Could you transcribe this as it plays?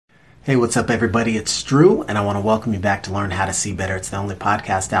Hey, what's up, everybody? It's Drew, and I want to welcome you back to Learn How to See Better. It's the only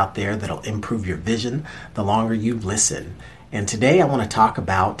podcast out there that'll improve your vision the longer you listen. And today I want to talk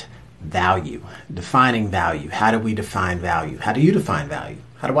about value, defining value. How do we define value? How do you define value?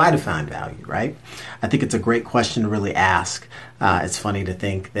 How do I define value, right? I think it's a great question to really ask. It's funny to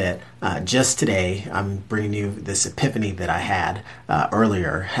think that just today I'm bringing you this epiphany that I had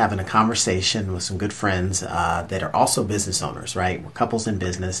earlier, having a conversation with some good friends that are also business owners, right? We're couples in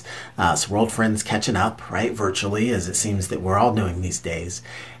business, so we're old friends catching up, right? Virtually, as it seems that we're all doing these days.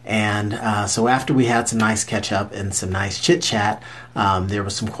 And so after we had some nice catch up and some nice chit chat, there were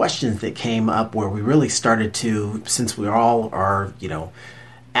some questions that came up where we really started to, since we all are,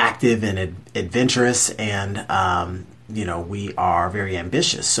 active and adventurous and, we are very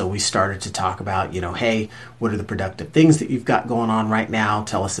ambitious. So we started to talk about, hey, what are the productive things that you've got going on right now?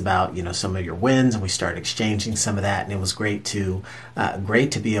 Tell us about, some of your wins. And we started exchanging some of that. And it was great to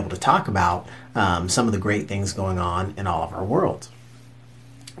be able to talk about some of the great things going on in all of our worlds.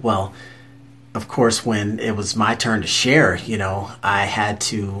 Well, of course, when it was my turn to share, I had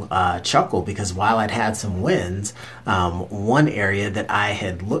to chuckle because while I'd had some wins, one area that I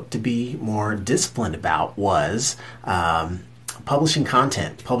had looked to be more disciplined about was publishing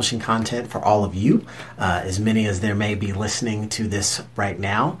content for all of you, as many as there may be listening to this right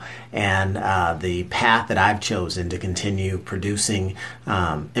now. And the path that I've chosen to continue producing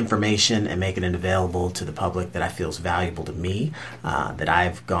information and making it available to the public that I feel is valuable to me, that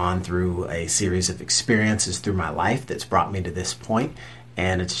I've gone through a series of experiences through my life that's brought me to this point.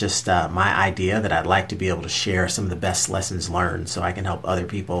 And it's just my idea that I'd like to be able to share some of the best lessons learned so I can help other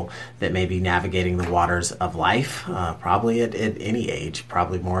people that may be navigating the waters of life, probably at any age,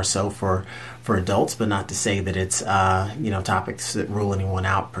 probably more so for adults, but not to say that it's, topics that rule anyone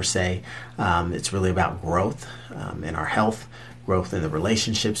out per se. It's really about growth in our health, growth in the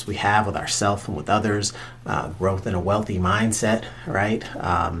relationships we have with ourselves and with others, growth in a wealthy mindset, right?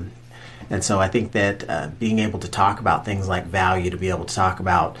 And so I think that being able to talk about things like value, to be able to talk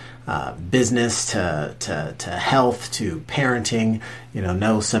about business to health to parenting,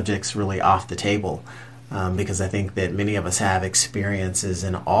 no subjects really off the table, because I think that many of us have experiences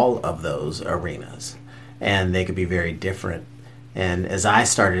in all of those arenas, and they could be very different. And as I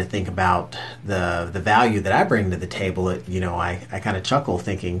started to think about the value that I bring to the table, I kind of chuckle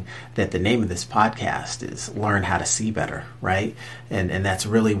thinking that the name of this podcast is Learn How to See Better, right? And that's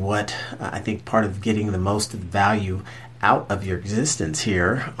really what I think part of getting the most value out of your existence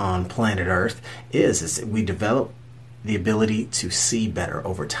here on planet Earth is we develop the ability to see better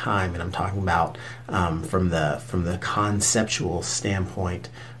over time. And I'm talking about from the conceptual standpoint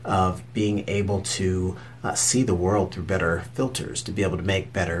of being able to see the world through better filters, to be able to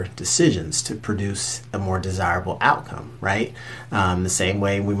make better decisions, to produce a more desirable outcome, right? The same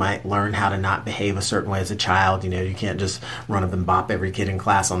way we might learn how to not behave a certain way as a child. You can't just run up and bop every kid in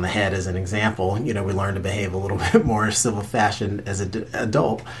class on the head as an example. We learn to behave a little bit more civil fashion as an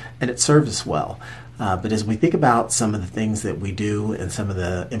adult, and it serves us well. But as we think about some of the things that we do and some of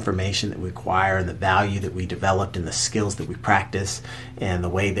the information that we acquire and the value that we developed and the skills that we practice and the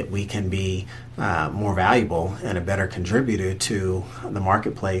way that we can be more valuable and a better contributor to the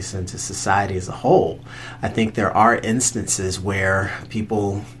marketplace and to society as a whole, I think there are instances where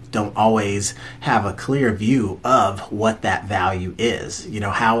people don't always have a clear view of what that value is.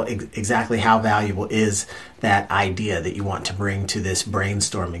 Exactly how valuable is that idea that you want to bring to this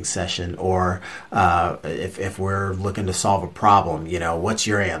brainstorming session, or if we're looking to solve a problem, what's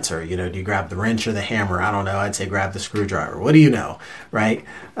your answer? Do you grab the wrench or the hammer? I don't know. I'd say grab the screwdriver. What do you know, right?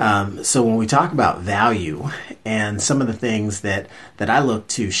 So when we talk about value and some of the things that I look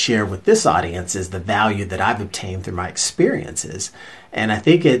to share with this audience is the value that I've obtained through my experiences. And I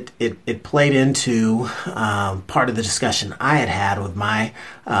think it played into part of the discussion I had with my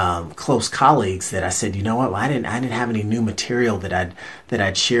close colleagues that I said, well, I didn't have any new material that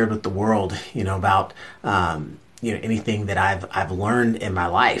I'd shared with the world, about anything that I've learned in my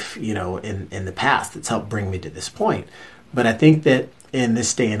life, in the past that's helped bring me to this point. But I think that in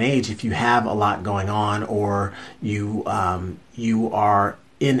this day and age, if you have a lot going on, or you are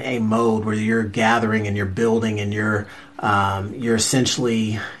in a mode where you're gathering and you're building and you're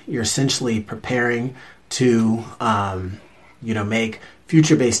essentially preparing to make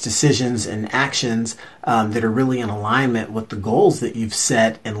future-based decisions and actions that are really in alignment with the goals that you've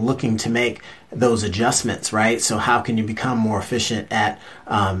set and looking to make those adjustments, right? So how can you become more efficient at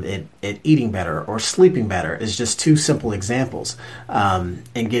eating better or sleeping better is just two simple examples, and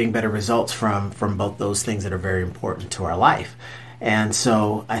getting better results from both those things that are very important to our life. And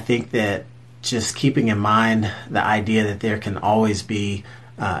so I think that just keeping in mind the idea that there can always be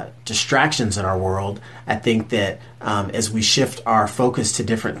distractions in our world. I think that as we shift our focus to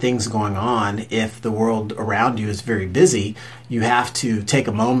different things going on, if the world around you is very busy, you have to take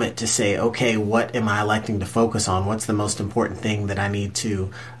a moment to say, okay, what am I electing to focus on? What's the most important thing that I need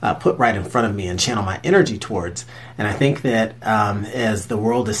to put right in front of me and channel my energy towards? And I think that as the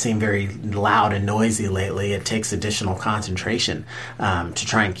world has seemed very loud and noisy lately, it takes additional concentration to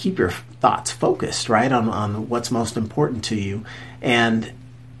try and keep your thoughts focused, right, on what's most important to you. And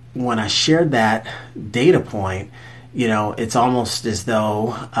when I shared that data point, it's almost as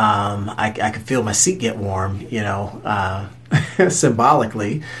though I could feel my seat get warm,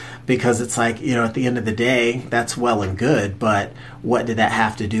 symbolically, because it's like, at the end of the day, that's well and good, but what did that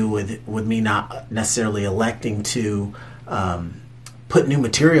have to do with me not necessarily electing to put new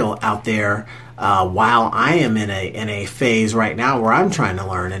material out there while I am in a phase right now where I'm trying to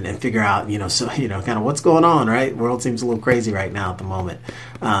learn and figure out, kind of what's going on, right? The world seems a little crazy right now at the moment.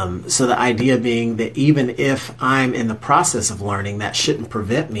 So the idea being that even if I'm in the process of learning, that shouldn't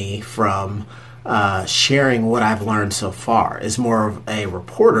prevent me from sharing what I've learned so far. Is more of a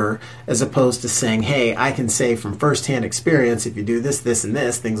reporter as opposed to saying, hey, I can say from firsthand experience, if you do this, this, and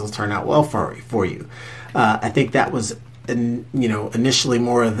this, things will turn out well for you. I think that was initially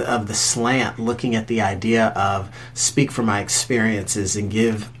more of the slant, looking at the idea of speak from my experiences and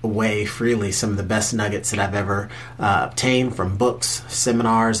give away freely some of the best nuggets that I've ever obtained from books,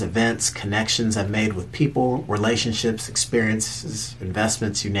 seminars, events, connections I've made with people, relationships, experiences,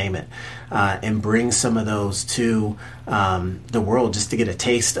 investments, you name it, and bring some of those to the world just to get a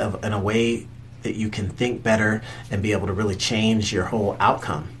taste of in a way that you can think better and be able to really change your whole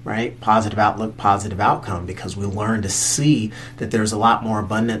outcome, right? Positive outlook, positive outcome, because we learn to see that there's a lot more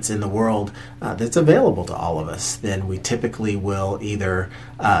abundance in the world that's available to all of us than we typically will either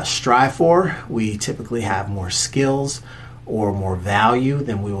strive for. We typically have more skills or more value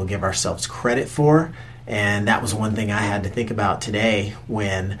than we will give ourselves credit for. And that was one thing I had to think about today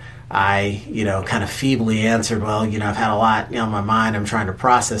when I, kind of feebly answered, well, I've had a lot on my mind I'm trying to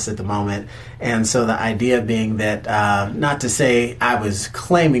process at the moment. And so the idea being that, not to say I was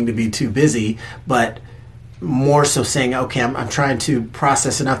claiming to be too busy, but more so saying, okay, I'm trying to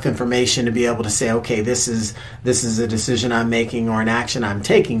process enough information to be able to say, okay, this is a decision I'm making or an action I'm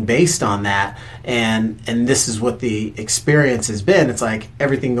taking based on that. And this is what the experience has been. It's like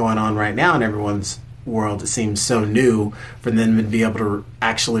everything going on right now in everyone's world, it seems so new for them to be able to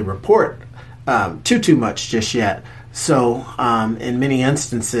actually report too much just yet. So in many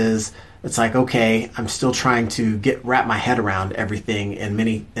instances, it's like, okay, I'm still trying to wrap my head around everything in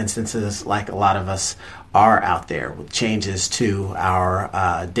many instances, like a lot of us are out there, with changes to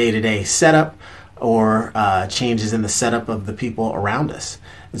our day-to-day setup or changes in the setup of the people around us.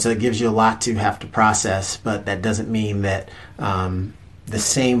 And so it gives you a lot to have to process, but that doesn't mean that the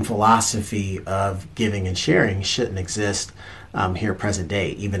same philosophy of giving and sharing shouldn't exist here present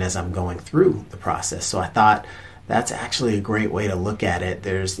day, even as I'm going through the process. So I thought that's actually a great way to look at it.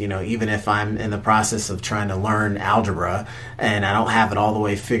 There's, even if I'm in the process of trying to learn algebra and I don't have it all the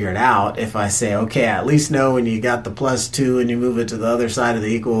way figured out, if I say, okay, I at least know when you got the +2 and you move it to the other side of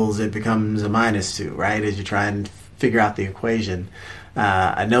the equals, it becomes a -2, right? As you try and figure out the equation.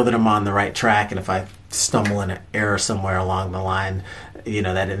 I know that I'm on the right track, and if I stumble in an error somewhere along the line,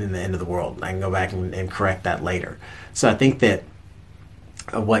 that isn't the end of the world. I can go back and correct that later. So I think that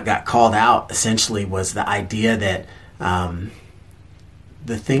what got called out essentially was the idea that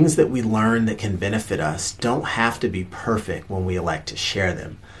the things that we learn that can benefit us don't have to be perfect when we elect to share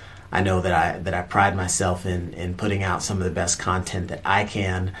them. I know that I pride myself in putting out some of the best content that I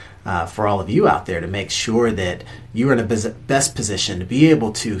can for all of you out there to make sure that you're in a best position to be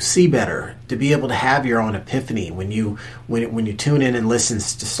able to see better, to be able to have your own epiphany when you tune in and listen,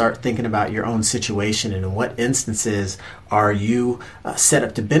 to start thinking about your own situation and in what instances are you set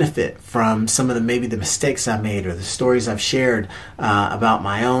up to benefit from some of maybe the mistakes I made or the stories I've shared about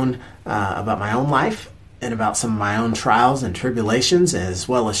my own life and about some of my own trials and tribulations as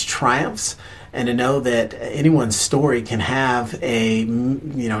well as triumphs, and to know that anyone's story can have a,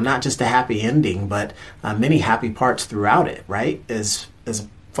 not just a happy ending, but many happy parts throughout it, right? As a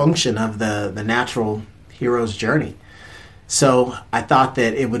function of the natural hero's journey. So I thought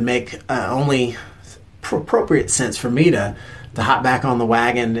that it would make only appropriate sense for me to hop back on the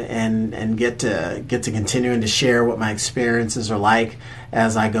wagon and get to continuing to share what my experiences are like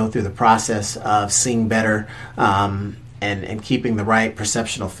as I go through the process of seeing better and keeping the right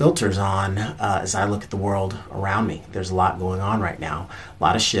perceptual filters on as I look at the world around me. There's a lot going on right now, a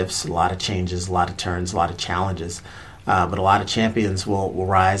lot of shifts, a lot of changes, a lot of turns, a lot of challenges. But a lot of champions will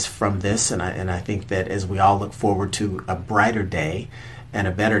rise from this, and I think that as we all look forward to a brighter day and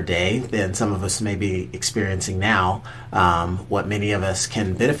a better day than some of us may be experiencing now, what many of us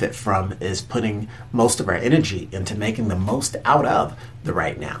can benefit from is putting most of our energy into making the most out of the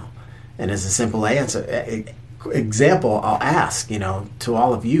right now. And as a simple example, I'll ask, to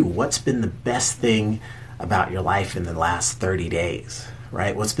all of you, what's been the best thing about your life in the last 30 days?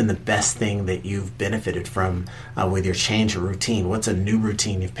 Right? What's been the best thing that you've benefited from with your change of routine? What's a new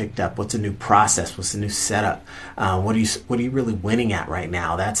routine you've picked up? What's a new process? What's a new setup? What are you really winning at right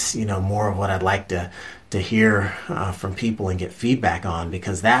now? That's more of what I'd like to hear from people and get feedback on,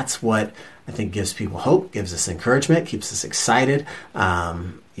 because that's what I think gives people hope, gives us encouragement, keeps us excited.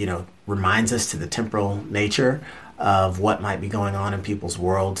 Reminds us to the temporal nature of what might be going on in people's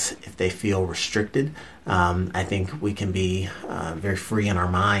worlds if they feel restricted. I think we can be very free in our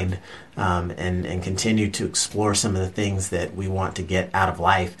mind and continue to explore some of the things that we want to get out of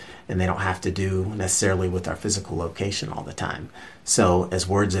life, and they don't have to do necessarily with our physical location all the time. So as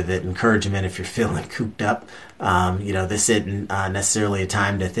words of encouragement, if you're feeling cooped up, this isn't necessarily a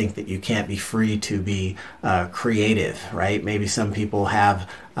time to think that you can't be free to be creative, right? Maybe some people have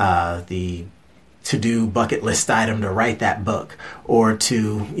the to-do bucket list item to write that book, or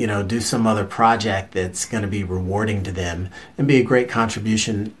to do some other project that's going to be rewarding to them and be a great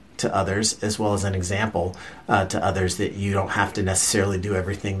contribution to others, as well as an example to others that you don't have to necessarily do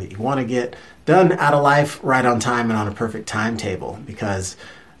everything that you want to get done out of life right on time and on a perfect timetable. Because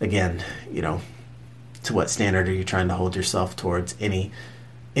again, to what standard are you trying to hold yourself towards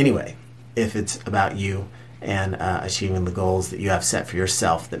anyway, if it's about you and achieving the goals that you have set for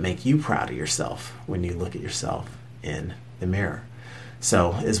yourself that make you proud of yourself when you look at yourself in the mirror.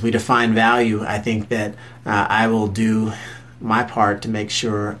 So as we define value, I think that I will do my part to make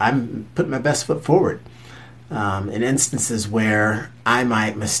sure I'm putting my best foot forward. In instances where I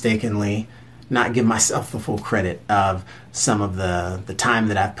might mistakenly not give myself the full credit of some of the time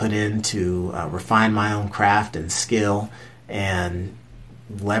that I've put in to refine my own craft and skill and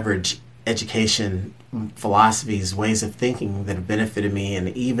leverage education philosophies, ways of thinking that have benefited me. And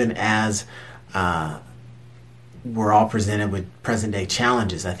even as we're all presented with present day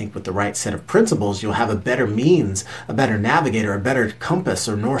challenges, I think with the right set of principles, you'll have a better means, a better navigator, a better compass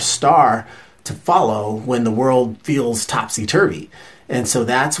or North Star to follow when the world feels topsy-turvy. And so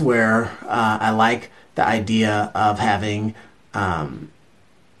that's where I like the idea of having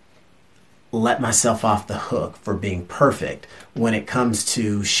let myself off the hook for being perfect when it comes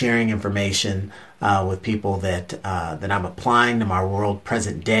to sharing information with people that I'm applying to my world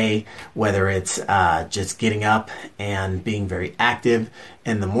present day, whether it's just getting up and being very active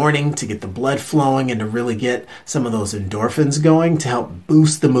in the morning to get the blood flowing and to really get some of those endorphins going to help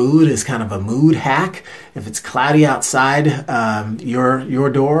boost the mood as kind of a mood hack. If it's cloudy outside your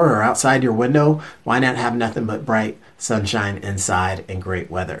door or outside your window, why not have nothing but bright sunshine inside and great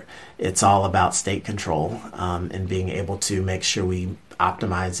weather? It's all about state control and being able to make sure we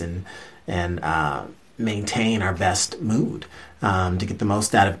optimize and maintain our best mood to get the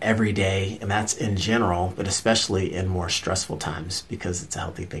most out of every day. And that's in general, but especially in more stressful times, because it's a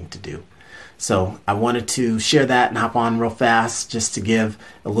healthy thing to do. So I wanted to share that and hop on real fast just to give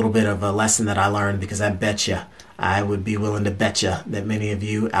a little bit of a lesson that I learned, because I would be willing to bet you that many of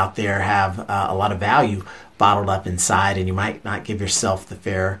you out there have a lot of value bottled up inside, and you might not give yourself the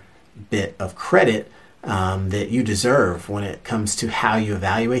fair bit of credit that you deserve when it comes to how you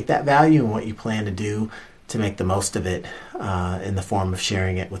evaluate that value and what you plan to do to make the most of it in the form of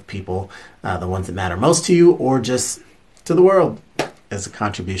sharing it with people, the ones that matter most to you, or just to the world as a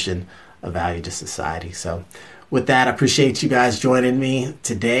contribution of value to society. So with that, I appreciate you guys joining me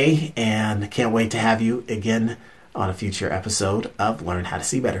today, and can't wait to have you again on a future episode of Learn How to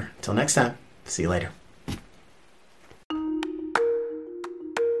See Better. Until next time, see you later.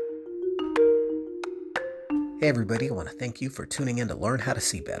 Hey everybody, I want to thank you for tuning in to Learn How to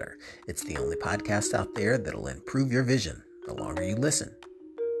See Better. It's the only podcast out there that'll improve your vision the longer you listen.